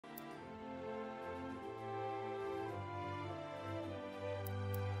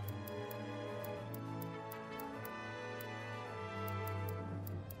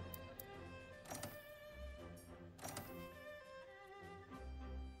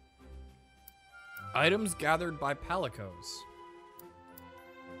Items gathered by palicos.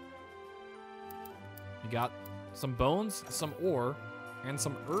 You got some bones, some ore, and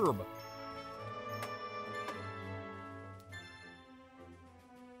some herb.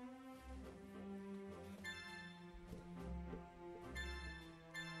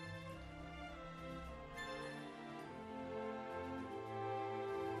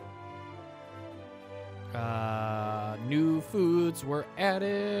 New foods were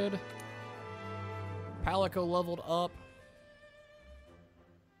added. Palico leveled up.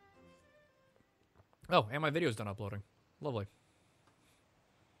 Oh, and my video's done uploading. Lovely.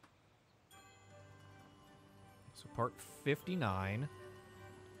 So part 59.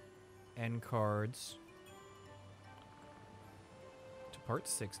 End cards. To part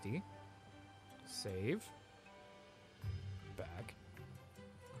 60. Save. Back.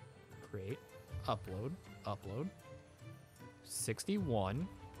 Create. Upload. Upload. 61.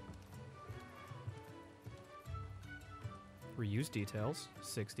 Reuse details.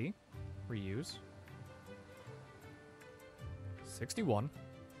 60. Reuse. 61.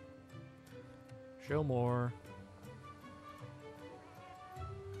 Show more.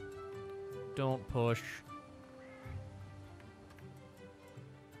 Don't push.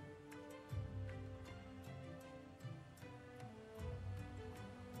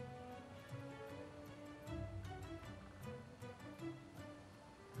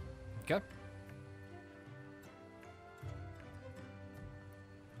 Okay.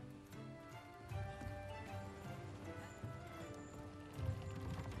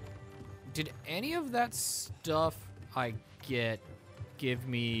 Did any of that stuff I get give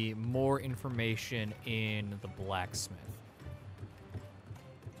me more information in the blacksmith?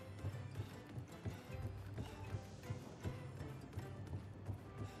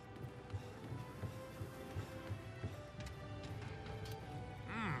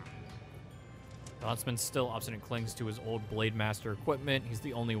 The huntsman still obstinate clings to his old Blade Master equipment. He's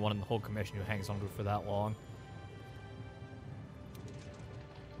the only one in the whole commission who hangs on to it for that long.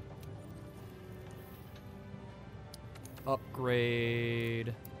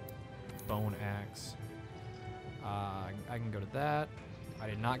 Upgrade. Bone axe. I can go to that. I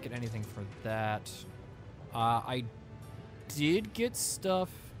did not get anything for that. I did get stuff.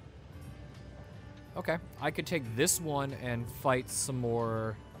 Okay, I could take this one and fight some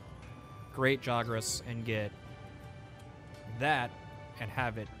more Great Jagras and get that and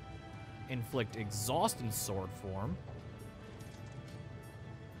have it inflict exhaust in sword form.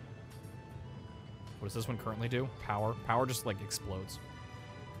 What does this one currently do? Power. Power just, like, explodes.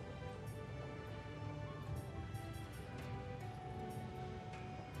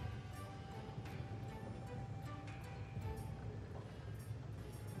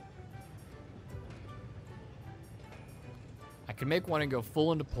 I can make one and go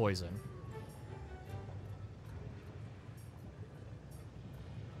full into poison.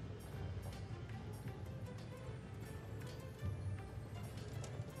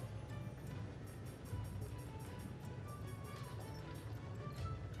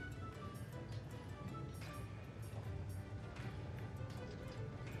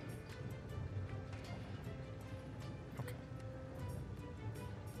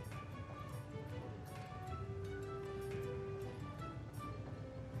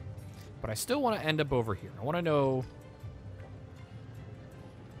 But I still want to end up over here. I want to know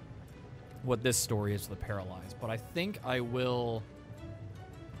what this story is for the Paralyzed. But I think I will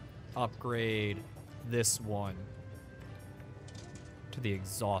upgrade this one to the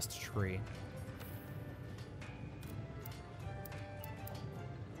exhaust tree.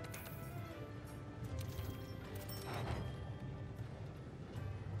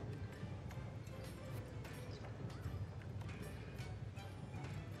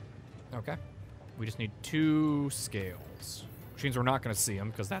 Okay. We just need 2 scales. Which means we're not going to see them,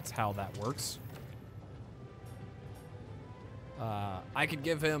 because that's how that works. I could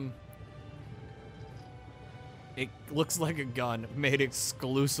give him... It looks like a gun made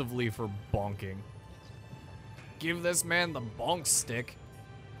exclusively for bonking. Give this man the bonk stick.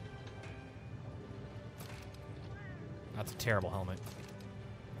 That's a terrible helmet.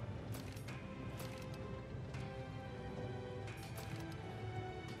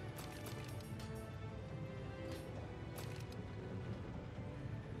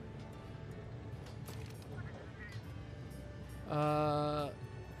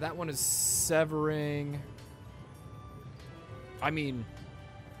 That one is severing. I mean,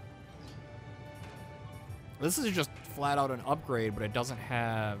 this is just flat out an upgrade, but it doesn't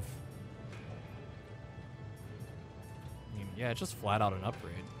have... I mean, yeah, it's just flat out an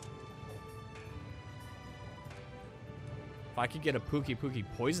upgrade. If I could get a Pookie Pookie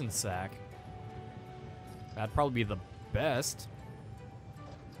Poison Sack, That'd probably be the best.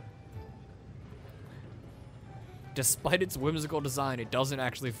 Despite its whimsical design, it doesn't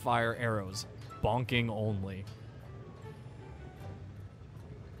actually fire arrows. Bonking only.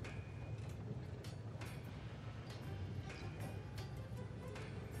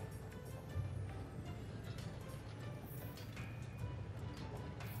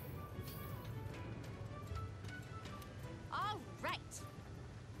 All right.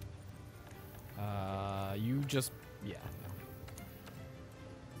 You just... Yeah.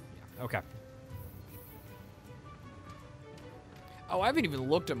 Yeah, okay. Oh, I haven't even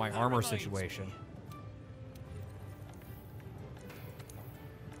looked at my armor situation.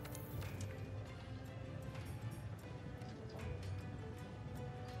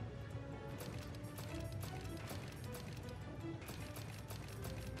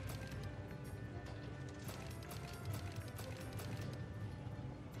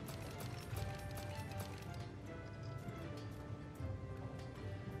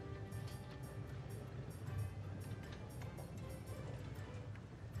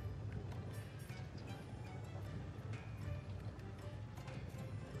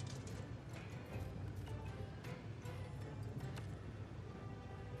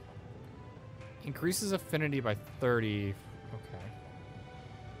 Increases affinity by 30. Okay.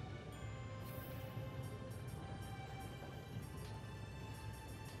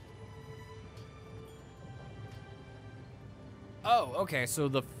 Oh, okay. So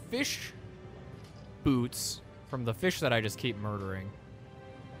the fish boots from the fish that I just keep murdering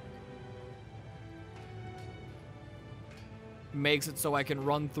makes it so I can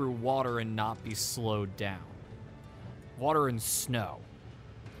run through water and not be slowed down. Water and snow.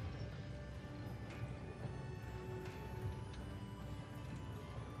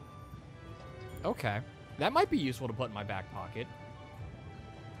 Okay. That might be useful to put in my back pocket.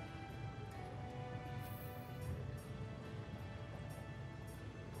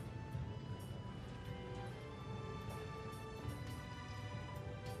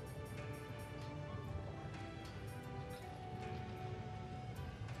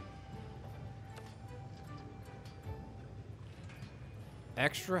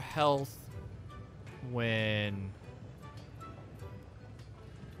 Extra health when...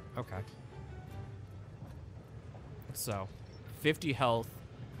 Okay. So, 50 health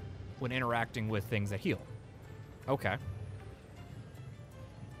when interacting with things that heal. Okay.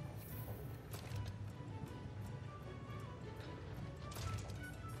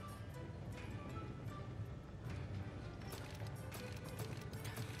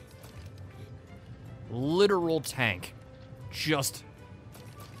 Literal tank. Just...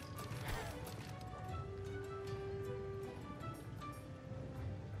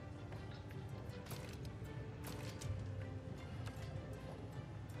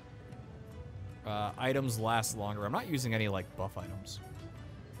 items last longer. I'm not using any, like, buff items.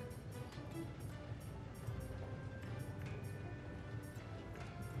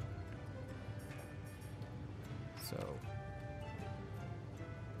 So...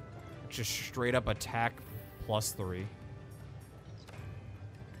 just straight up attack +3.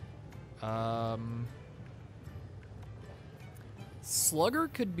 Slugger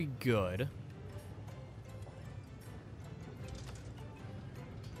could be good.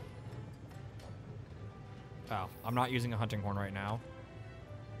 Oh, I'm not using a hunting horn right now.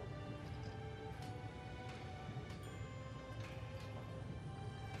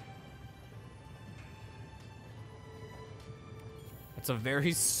 It's a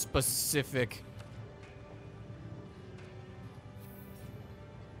very specific...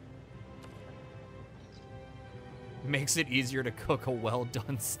 Makes it easier to cook a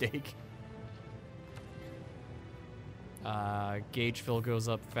well-done steak. Gauge fill goes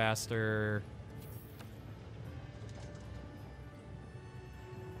up faster.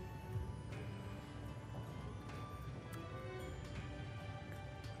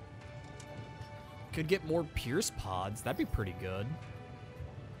 Could get more Pierce pods. That'd be pretty good.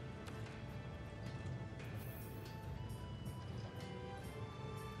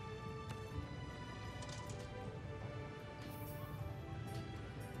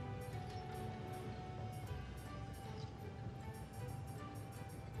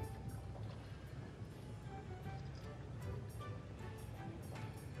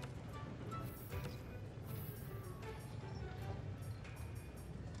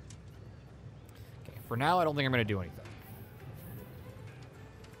 For now, I don't think I'm going to do anything.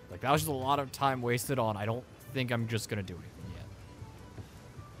 Like, that was just a lot of time wasted on. I don't think I'm just going to do anything yet.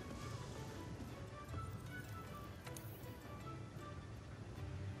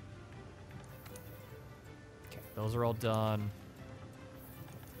 Okay, those are all done.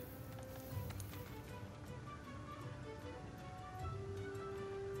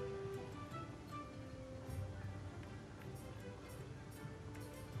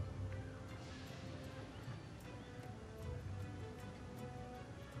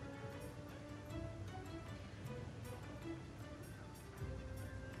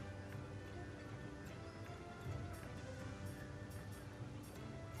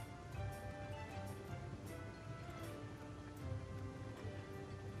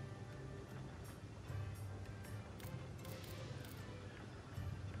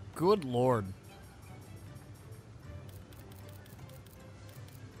 Good lord.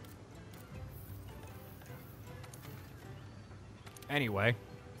 Anyway.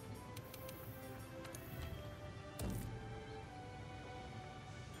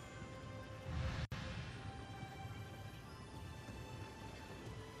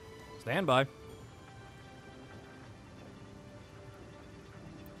 Stand by.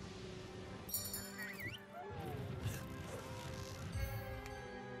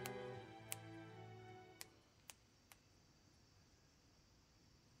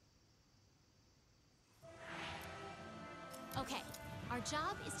 Okay, our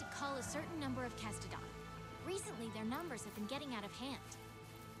job is to cull a certain number of Kestodon. Recently, their numbers have been getting out of hand.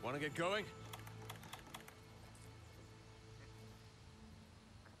 Want to get going?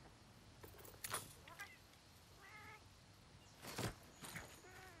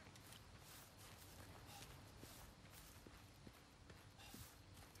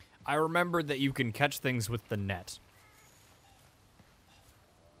 I remembered that you can catch things with the net.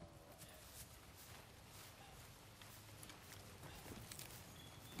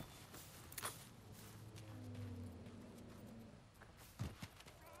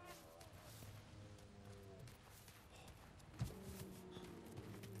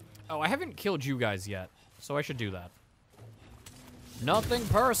 Oh, I haven't killed you guys yet, so I should do that. Nothing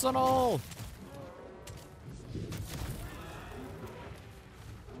personal!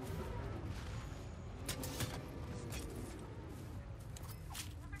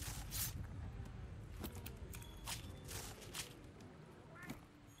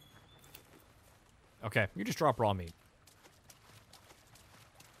 Okay, you just drop raw meat.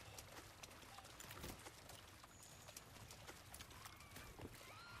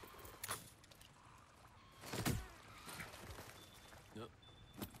 Yep.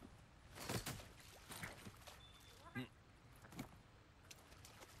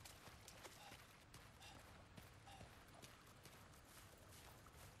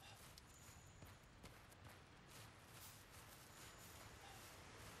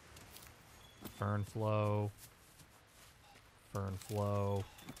 Fern flow. Fern flow.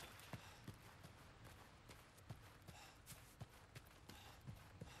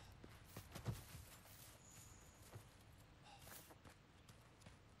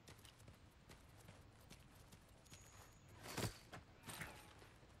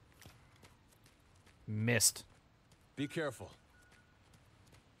 Missed. Be careful.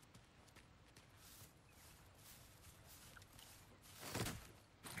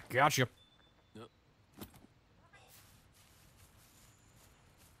 Gotcha. Yep.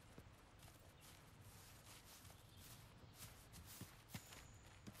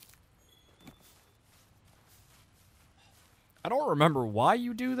 I don't remember why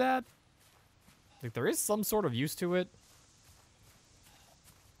you do that. Like, there is some sort of use to it.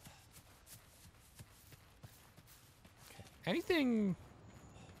 Okay. Anything...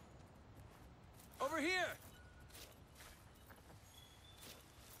 Over here!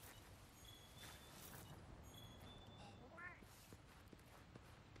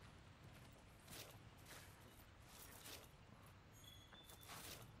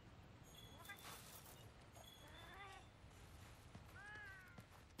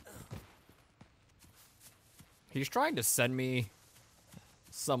 He's trying to send me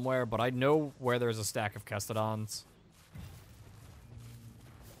somewhere, but I know where there's a stack of Kestodons.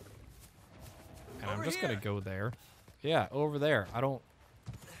 And I'm just gonna go there. Yeah, over there. I don't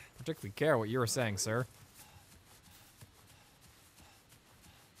particularly care what you were saying, sir.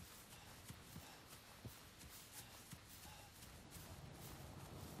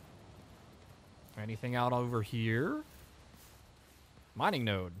 Anything out over here? Mining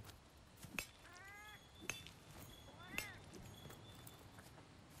node.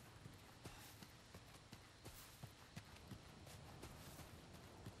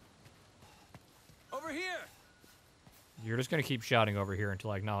 Over here! You're just gonna keep shouting over here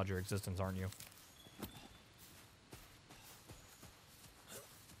until I acknowledge your existence, aren't you?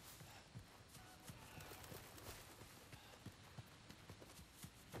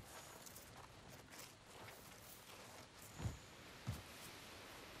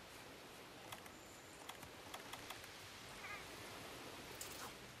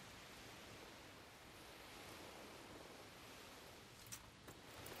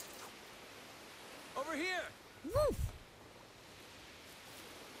 Over here! Woo!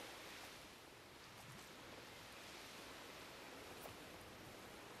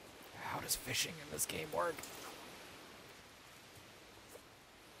 How does fishing in this game work?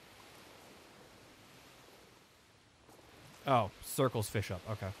 Oh, circles fish up.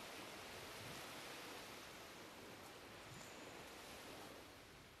 Okay.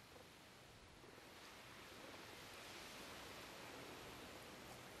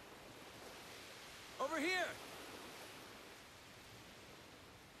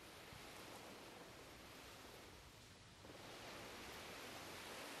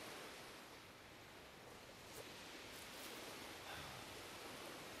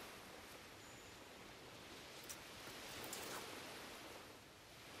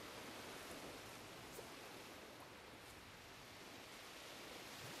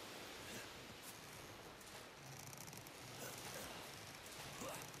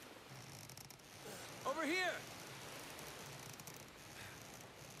 Over here!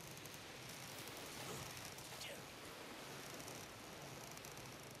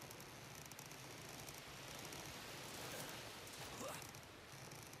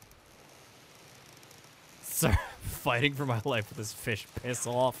 Sorry, fighting for my life with this fish. Piss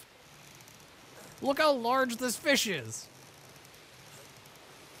off. Look how large this fish is.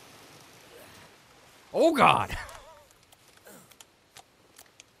 Oh God.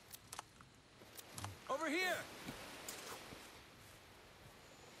 Over here!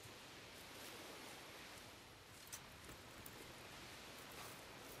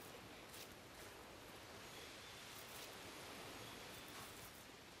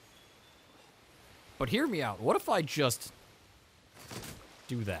 But hear me out. What if I just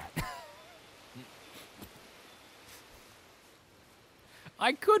do that?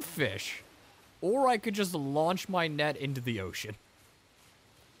 I could fish, or I could just launch my net into the ocean.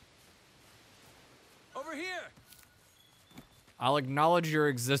 Over here! I'll acknowledge your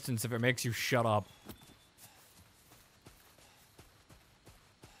existence if it makes you shut up.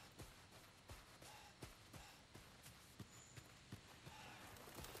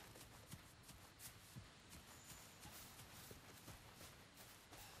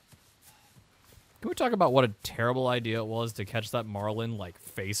 Can we talk about what a terrible idea it was to catch that marlin, like,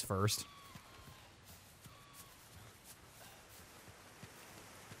 face first?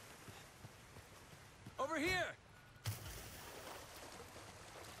 Over here!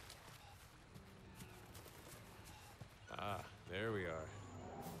 Ah, there we are.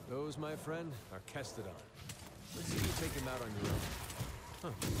 Those, my friend, are Kestodon. Let's see you take him out on your own. Huh.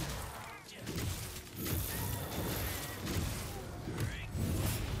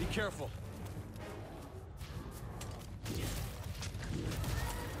 Be careful.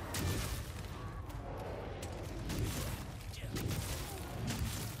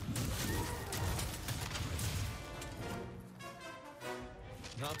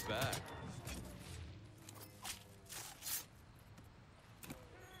 Not bad.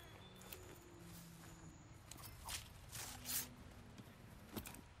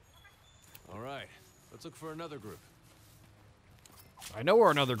 All right, let's look for another group. I know where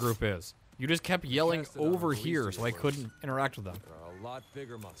another group is. You just kept yelling Cast it on over the least here, of so your I worries. couldn't interact with them. There are a lot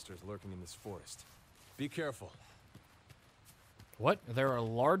bigger monsters lurking in this forest. Be careful. What? There are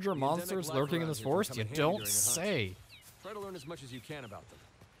larger The endemic monsters life lurking in around this here can forest? come You in handy don't during a hunt. say. Try to learn as much as you can about them.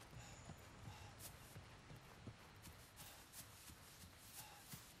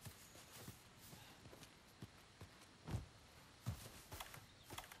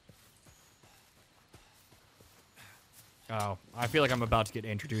 Oh, I feel like I'm about to get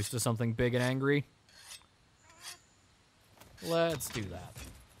introduced to something big and angry. Let's do that.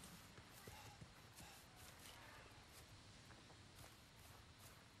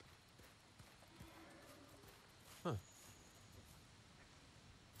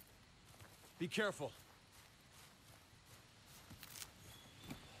 Be careful.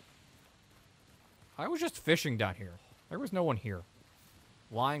 I was just fishing down here. There was no one here.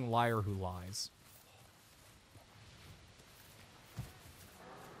 Lying liar who lies.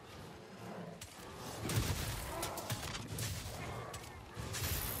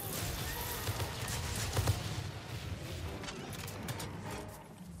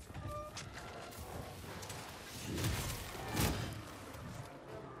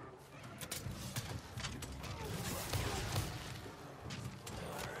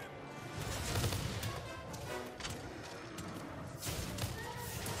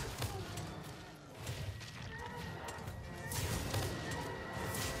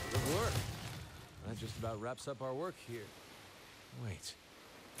 Good work. That just about wraps up our work here. Wait.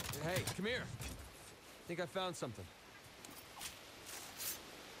 Hey, come here. I think I found something.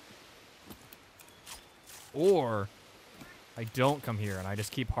 Or I don't come here and I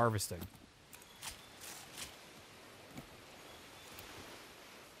just keep harvesting.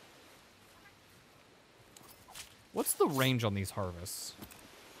 What's the range on these harvests?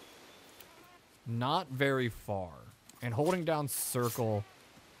 Not very far. And holding down circle...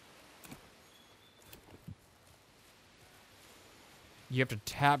 You have to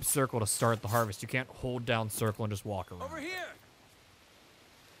tap circle to start the harvest. You can't hold down circle and just walk around. Over here.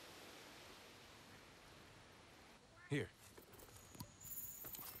 Here.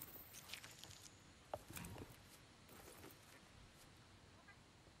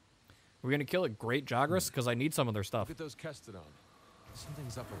 We're gonna kill a great Jagras because I need some of their stuff. Look at those Kestodon.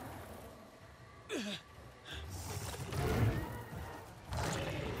 Something's up around.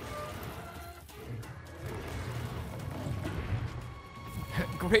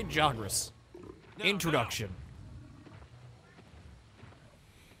 Great Jagras. Now, Introduction.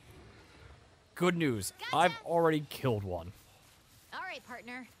 Good news. Gotcha. I've already killed one. All right,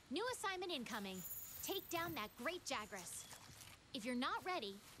 partner. New assignment incoming. Take down that Great Jagras. If you're not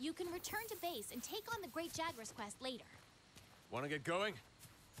ready, you can return to base and take on the Great Jagras quest later. Want to get going?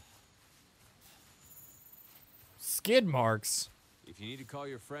 Skid marks. If you need to call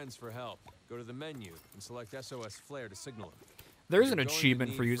your friends for help, go to the menu and select SOS Flare to signal them. There's You're an going to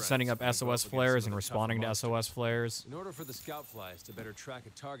achievement for need you friends setting up when you go SOS up against flares some and of the tougher responding to monsters. SOS flares. In order for the scout flies to better track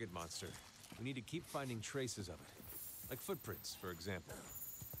a target monster, we need to keep finding traces of it. Like footprints, for example.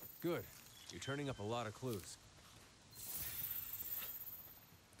 Good. You're turning up a lot of clues.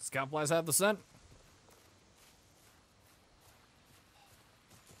 Scout flies have the scent.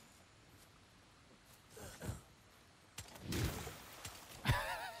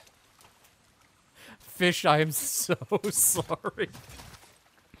 Fish, I am so sorry.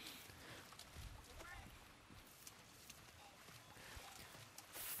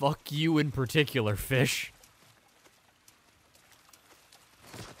 Fuck you in particular, Fish.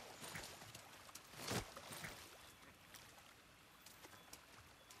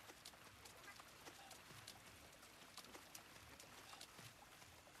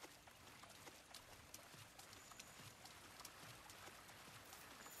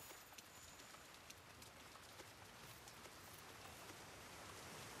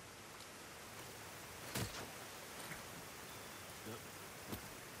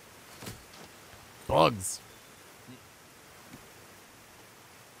 Bugs.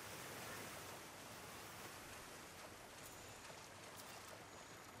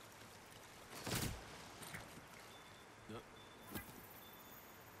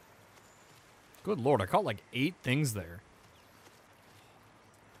 Good lord, I caught like 8 things there.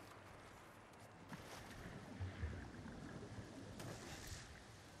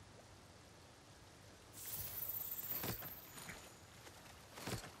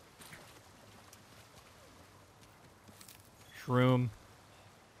 Shroom.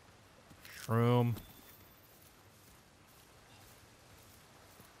 Shroom.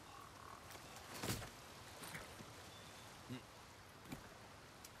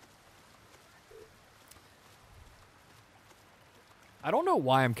 I don't know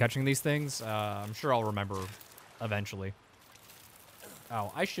why I'm catching these things. I'm sure I'll remember eventually.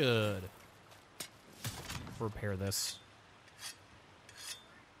 Oh, I should repair this.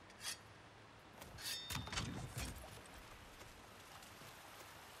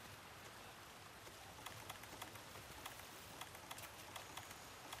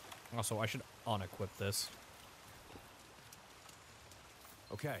 Also, I should unequip this.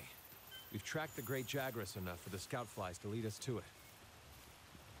 Okay. We've tracked the Great Jagras enough for the scout flies to lead us to it.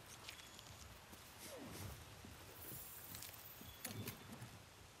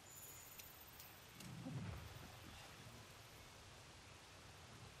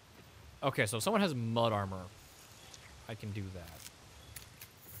 Okay, so if someone has mud armor, I can do that.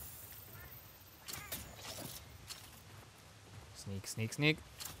 Sneak, sneak, sneak.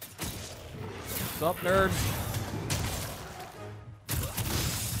 What's up, nerd?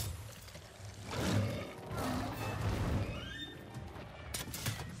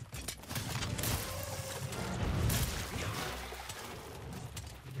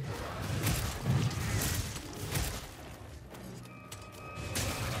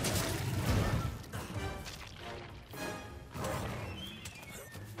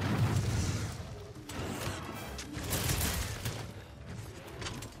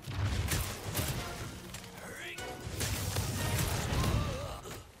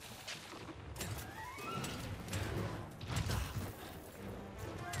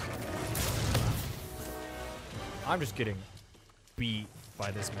 I'm just getting beat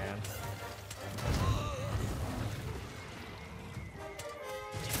by this man.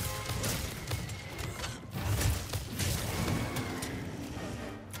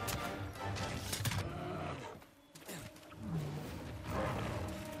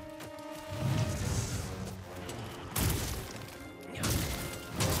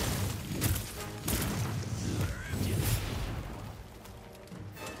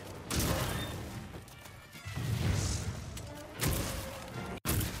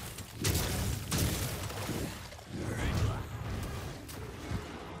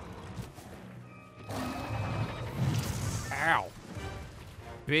 Ow.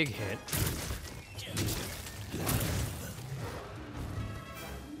 Big hit.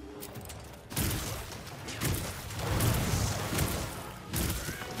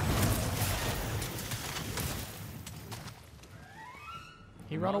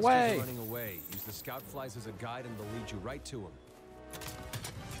 He ran Monsters away. Running away. Use the scout flies as a guide and they'll lead you right to him.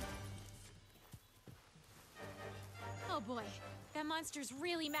 Oh boy, that monster's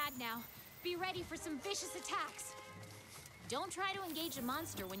really mad now. Be ready for some vicious attacks. Don't try to engage a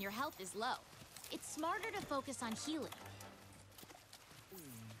monster when your health is low. It's smarter to focus on healing.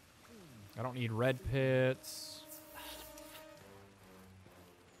 I don't need red pits.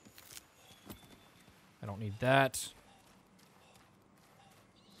 I don't need that.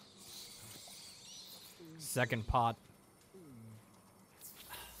 Second pot.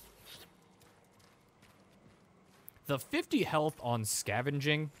 The 50 health on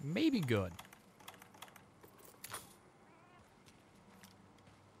scavenging may be good.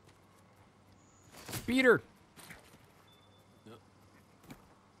 Speeder.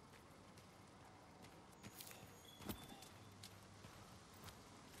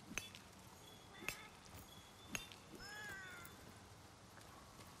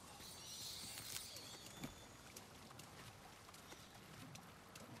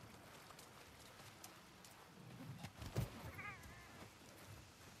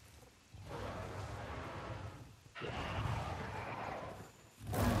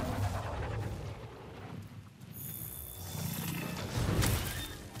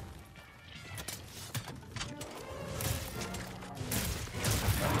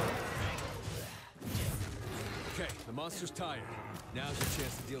 The monster's tired. Now's your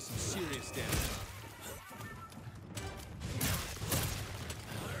chance to deal some serious damage.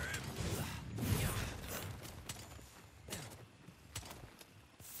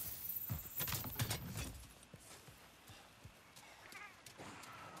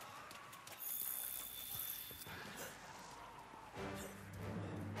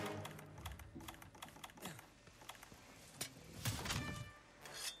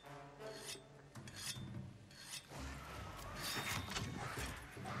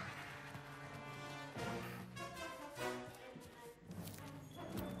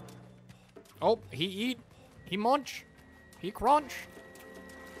 Oh, he eat, he munch, he crunch.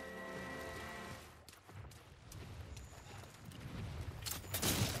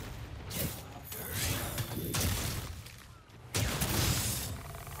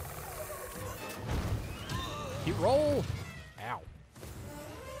 He roll. Ow.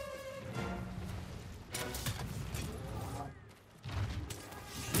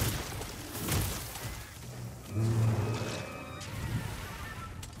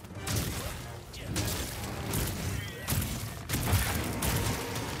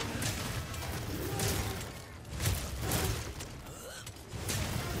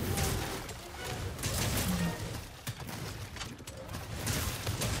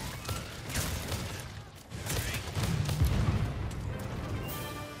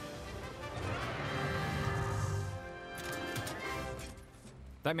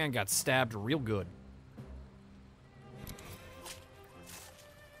 That man got stabbed real good.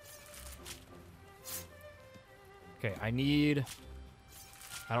 Okay, I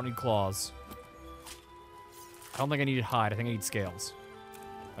don't need claws. I don't think I need hide. I think I need scales.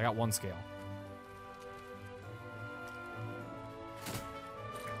 I got one scale.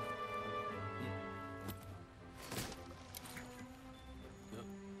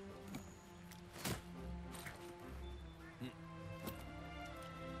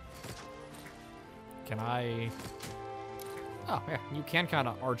 Can I... Oh, yeah, you can kind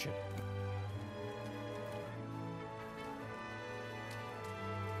of arch it.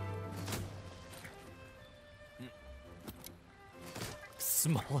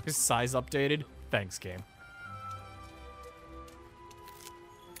 Smallest size updated? Thanks, game.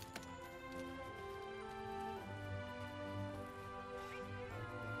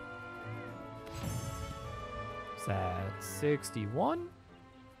 Is that 61?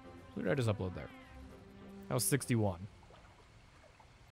 Who did I just upload there? That was 61.